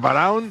 the step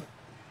around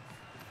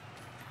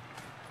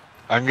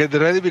and get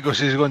ready because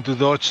he's going to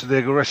dodge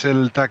the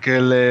Gressel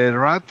tackle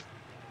rat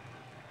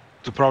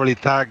to probably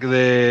tag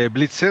the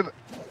Blitzer.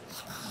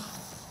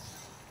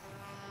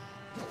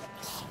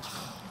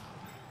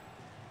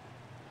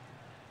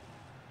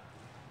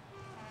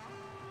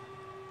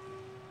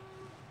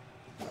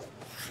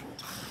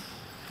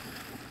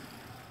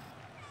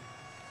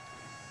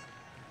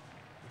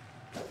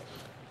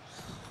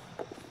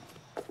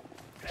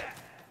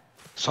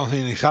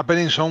 Something is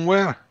happening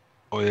somewhere.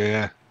 Oh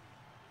yeah.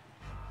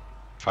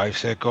 5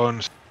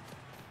 seconds.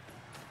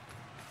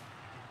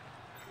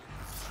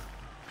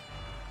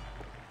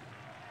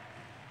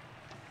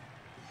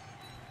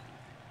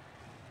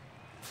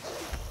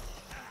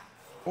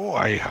 Oh,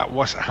 I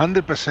was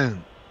 100%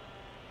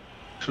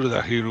 sure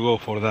that he would go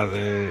for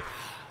that,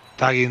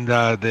 tagging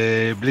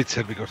the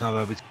Blitzer, because now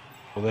the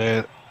Blitzer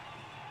there.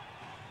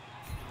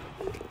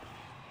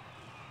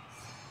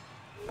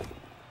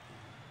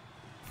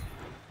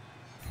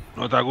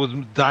 Not a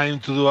good time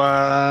to do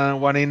a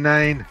 1 in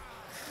 9.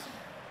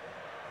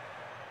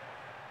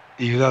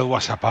 If that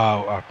was a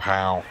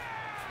pow,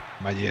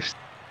 majesty.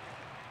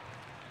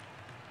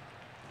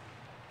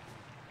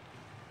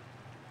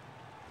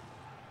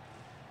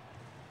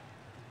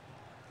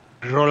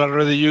 Roll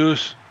already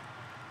used.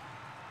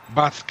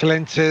 Bats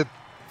clenched.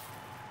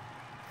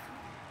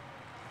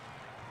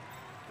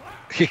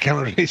 He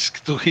can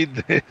risk to hit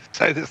the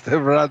side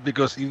step rat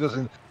because he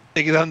doesn't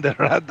take down the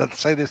rat. That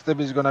side step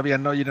is gonna be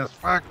annoying as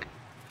fuck.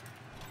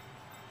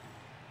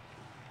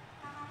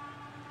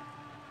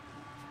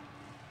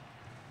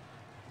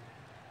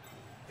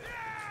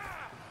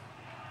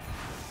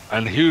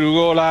 And here we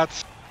go,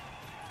 lads.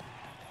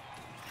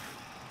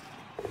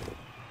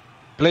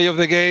 Play of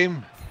the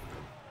game.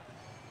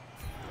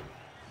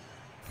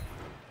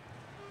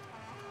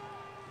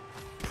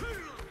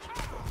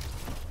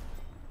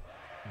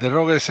 The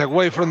Rogue is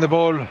away from the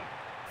ball.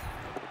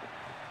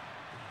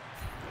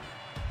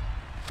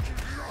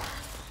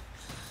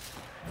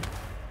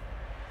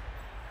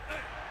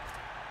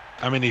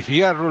 I mean, if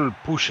he rule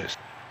pushes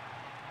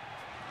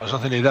or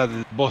something like that,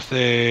 both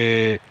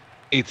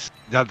it's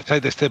that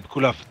side step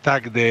could have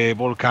tagged the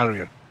ball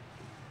carrier.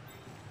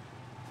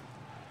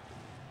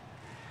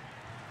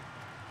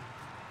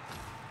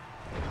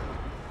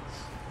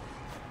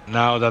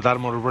 Now that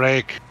armor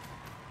break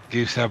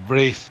gives a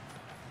breath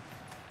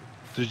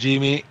to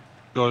Jimmy,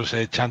 because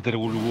Chanter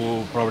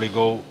will probably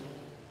go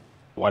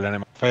while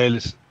Anima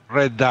fails.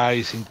 Red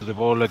dice into the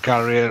ball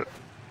carrier.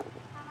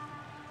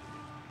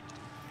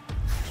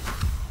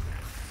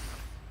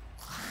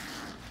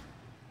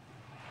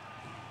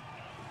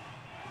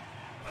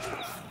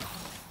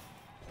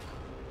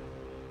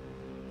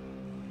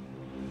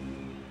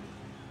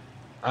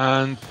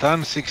 And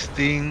turn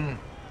 16,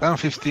 turn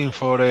 15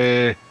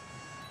 for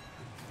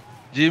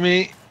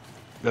Jimmy,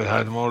 that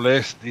had more or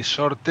less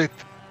dissorted.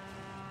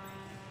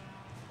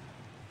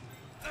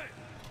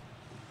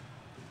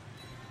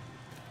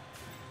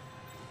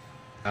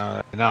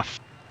 Enough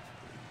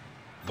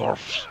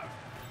dwarfs.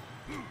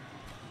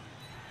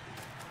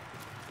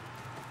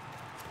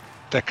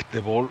 Take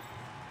the ball.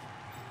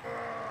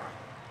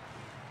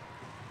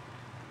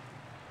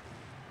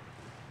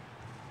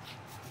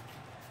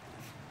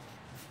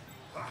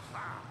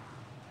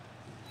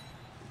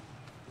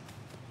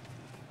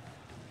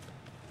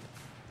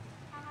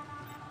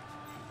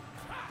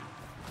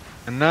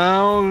 And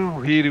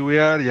now here we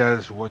are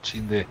just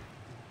watching the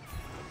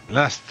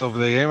last of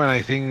the game, and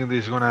I think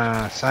this is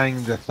gonna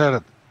sign the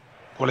third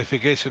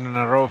qualification in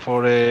a row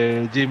for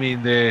Jimmy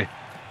in the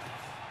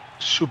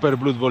Super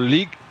Blood Bowl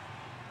League,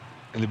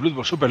 in the Blood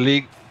Bowl Super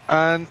League,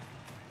 and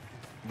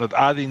that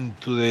adding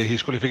to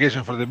his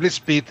qualification for the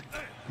Blitzpit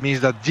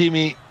means that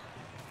Jimmy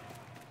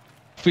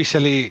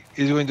officially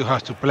is going to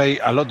have to play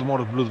a lot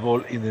more Blood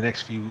Bowl in the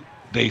next few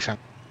days.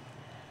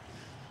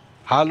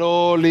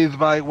 Hello, lead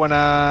by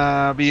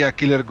wanna be a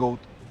killer goat.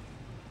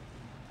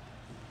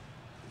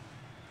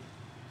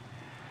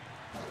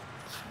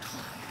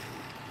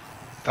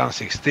 Turn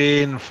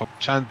 16 for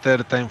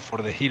Chanter, time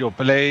for the hero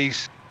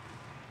plays.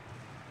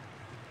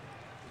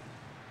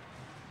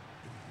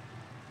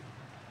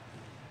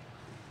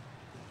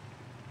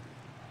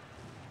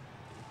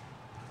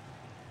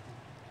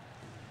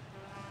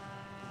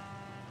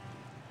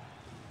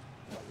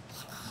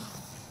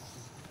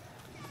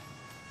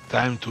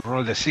 Time to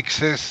roll the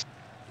sixes.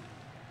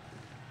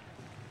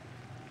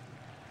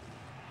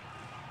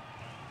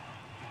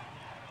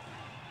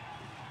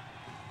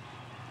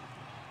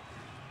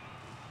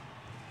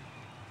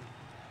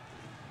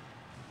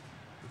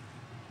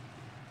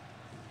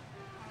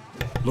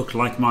 Looked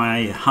like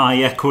my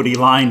high equity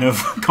line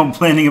of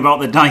complaining about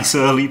the dice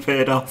early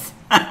paid off.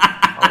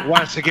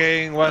 Once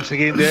again,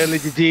 the early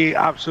GG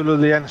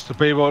absolutely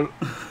unstoppable.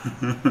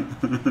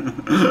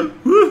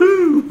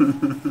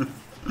 Woohoo!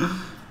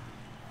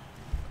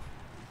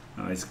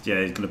 Oh, he's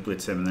going to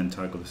blitz him and then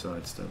tackle the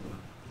side step.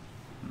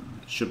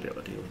 Should be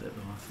able to deal with it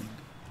though, I think.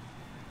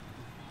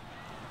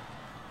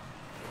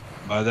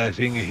 But I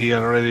think he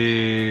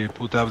already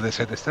put up the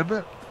set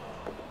stepper.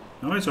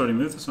 Oh, he's already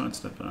moved the side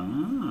step.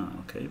 Ah,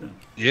 okay then.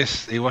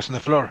 Yes, he was on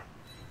the floor.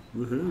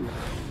 Woohoo.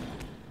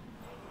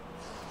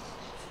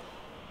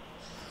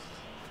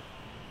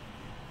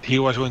 He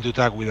was going to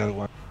tag with that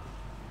one.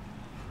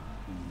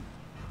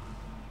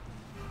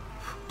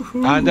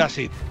 Woohoo. And that's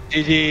it.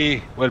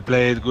 GG, well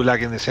played, good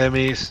luck in the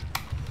semis.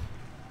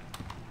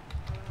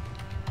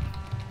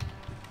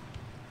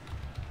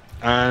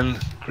 And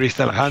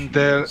Crystal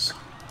Hunter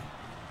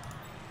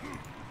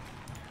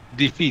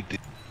defeated.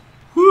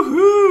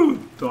 Woohoo!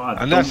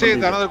 And that's it,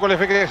 another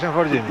qualification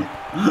for Jimmy.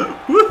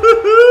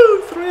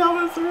 Woohoo! 3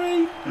 out of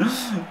 3!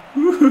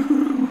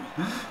 Woohoo!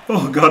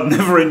 Oh god,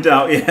 never in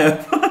doubt,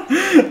 yeah.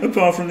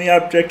 Apart from the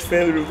abject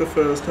failure of the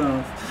first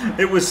half.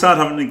 It was sad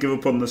having to give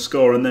up on the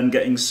score and then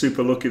getting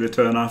super lucky the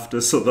turn after,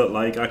 so that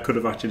like I could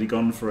have actually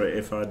gone for it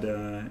if I'd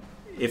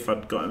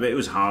got it. It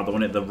was hard though,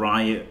 wasn't it? The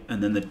riot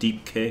and then the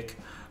deep kick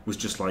was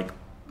just like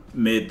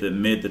made the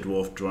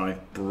dwarf drive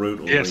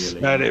brutal. Yes,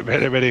 really. very,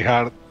 very, very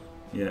hard.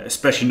 Yeah,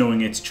 especially knowing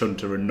it's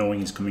Chunter and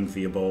knowing he's coming for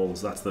your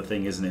balls. That's the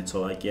thing, isn't it?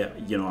 So like, yeah,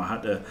 you know, I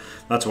had to.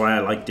 That's why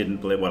I didn't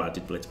blitz. Well, I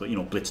did blitz, but you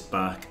know, blitzed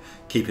back,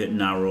 keep it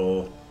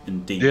narrow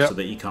and deep, so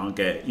that you can't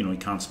get, you know, you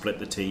can't split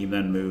the team,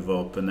 then move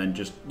up, and then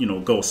just, you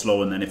know, go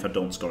slow. And then if I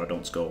don't score, I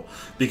don't score,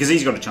 because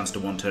he's got a chance to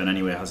one turn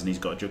anyway, hasn't he? He's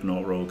got a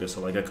Juggernaut Rogue, so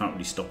like I can't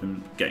really stop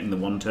him getting the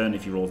one turn.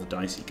 If you roll the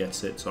dice, he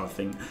gets it. So I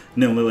think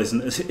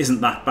 0-0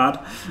 isn't that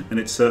bad, and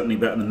it's certainly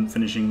better than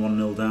finishing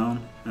 1-0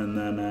 down. And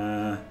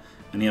then.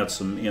 And he had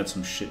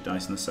some shit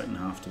dice in the second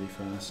half, to be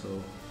fair.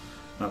 So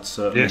that's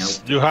certainly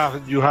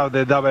helped. You have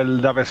the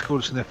double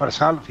scores in the first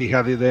half. He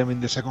had them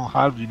in the second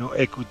half. You know,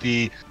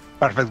 equity,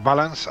 perfect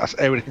balance, as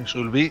everything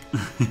should be.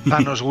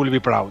 Thanos will be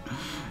proud.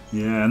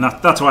 Yeah, and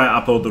that's why I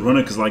uploaded the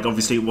runner, because like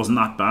obviously it wasn't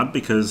that bad,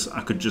 because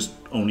I could just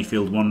only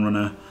field one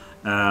runner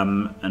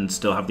and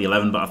still have the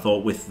 11. But I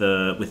thought with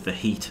the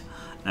heat,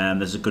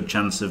 there's a good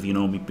chance of, you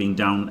know, me being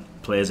down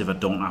players if I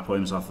don't appo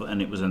him,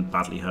 and it wasn't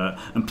badly hurt.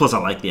 And plus I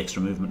like the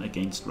extra movement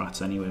against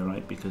rats anyway,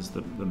 right? Because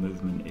the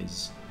movement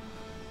is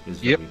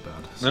very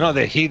bad. So. No,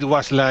 the heat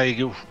was like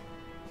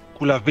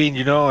could have been,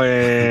 you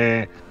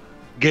know,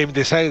 game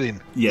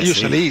deciding. Yes,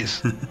 usually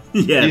is.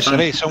 Yeah,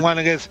 usually someone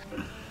gets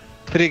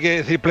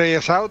three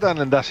players out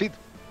and that's it.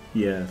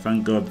 Yeah,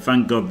 thank God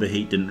the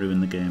heat didn't ruin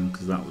the game,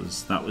 because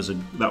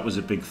that was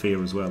a big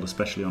fear as well,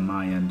 especially on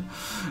my end,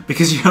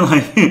 because you're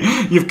like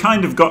you've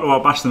kind of got to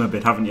outbash them a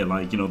bit, haven't you?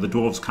 Like, you know, the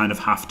dwarves kind of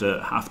have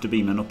to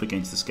be men up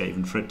against the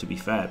Skaven for it to be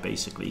fair,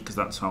 basically, because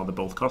that's how they're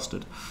both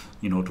costed.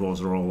 You know,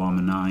 dwarves are all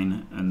armor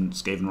 9 and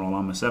Skaven are all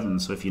armor 7.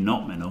 So if you're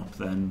not men up,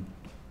 then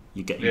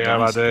you're getting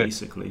diced,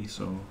 basically.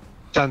 So.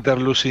 Chanter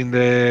losing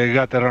the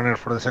gutter runner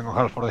for the second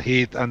half for the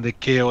heat, and the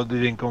KO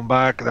didn't come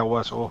back. That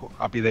was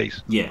happy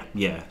days.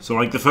 Yeah. So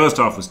like the first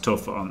half was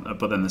tough,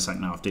 but then the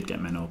second half did get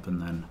men up,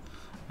 and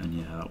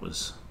yeah, that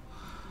was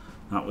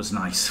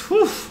nice.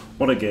 Whew,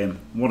 what a game!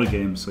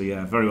 So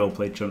yeah, very well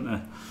played,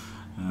 Chunter.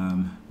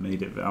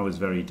 Made it. I was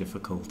very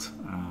difficult,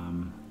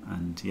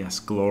 and yes,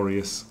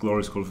 glorious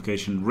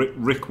qualification.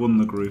 Rick won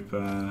the group.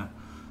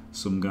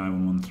 Some guy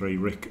won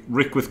 1-3.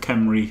 Rick with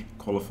Kemri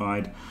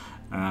qualified.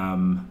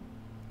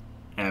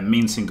 Me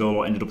and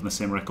Singolo ended up in the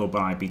same record,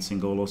 but I beat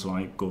Singolo, so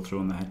I go through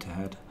on the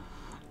head-to-head.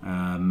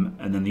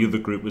 And then the other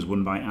group was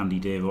won by Andy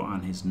Davo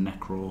and his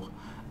Necro,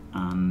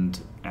 and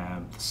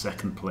the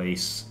second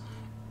place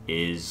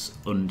is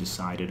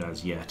undecided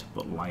as yet,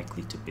 but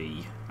likely to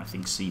be, I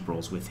think,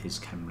 Seabros with his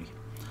Kemri.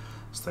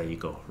 So there you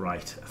go.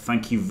 Right.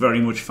 Thank you very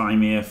much,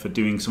 Faemir, for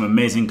doing some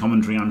amazing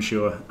commentary, I'm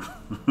sure.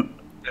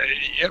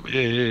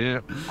 Yeah.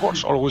 Of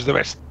course, always the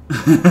best.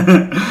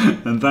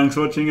 And thanks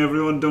for watching,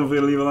 everyone. Don't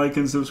forget to leave a like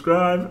and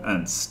subscribe,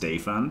 and stay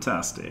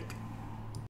fantastic.